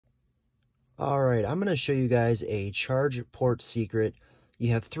All right, I'm going to show you guys a charge port secret.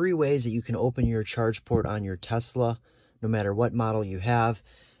 You have 3 ways that you can open your charge port on your Tesla, no matter what model you have.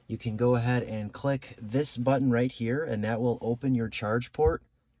 You can go ahead and click this button right here, and that will open your charge port.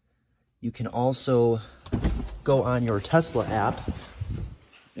 You can also go on your Tesla app,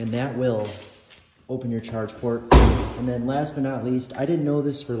 and that will open your charge port. And then last but not least, I didn't know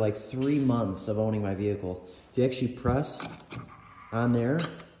this for like 3 months of owning my vehicle. If you actually press on there,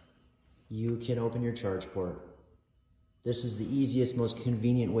 you can open your charge port. This is the easiest, most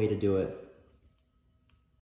convenient way to do it.